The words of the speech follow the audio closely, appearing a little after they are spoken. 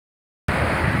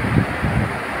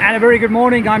And a very good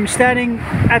morning. I'm standing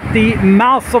at the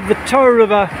mouth of the Touw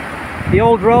River, the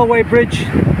old railway bridge,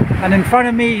 and in front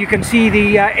of me you can see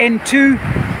the N2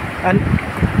 and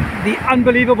the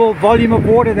unbelievable volume of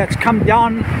water that's come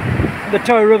down the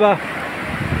Touw River.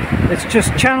 It's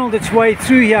just channeled its way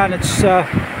through here, and it's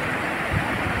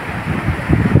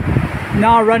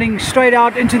now running straight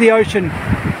out into the ocean,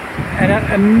 and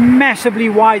a massively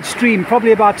wide stream,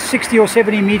 probably about 60 or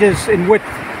 70 meters in width,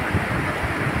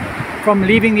 from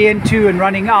leaving the N2 and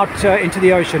running out into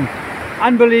the ocean.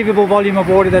 Unbelievable volume of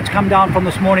water that's come down from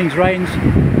this morning's rains,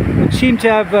 which seem to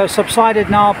have subsided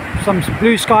now. Some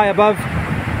blue sky above,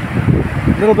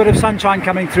 a little bit of sunshine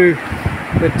coming through.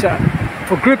 But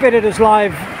for Group Editors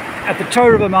Live at the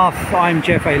Touw River mouth, I'm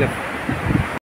Jeff Ayliffe.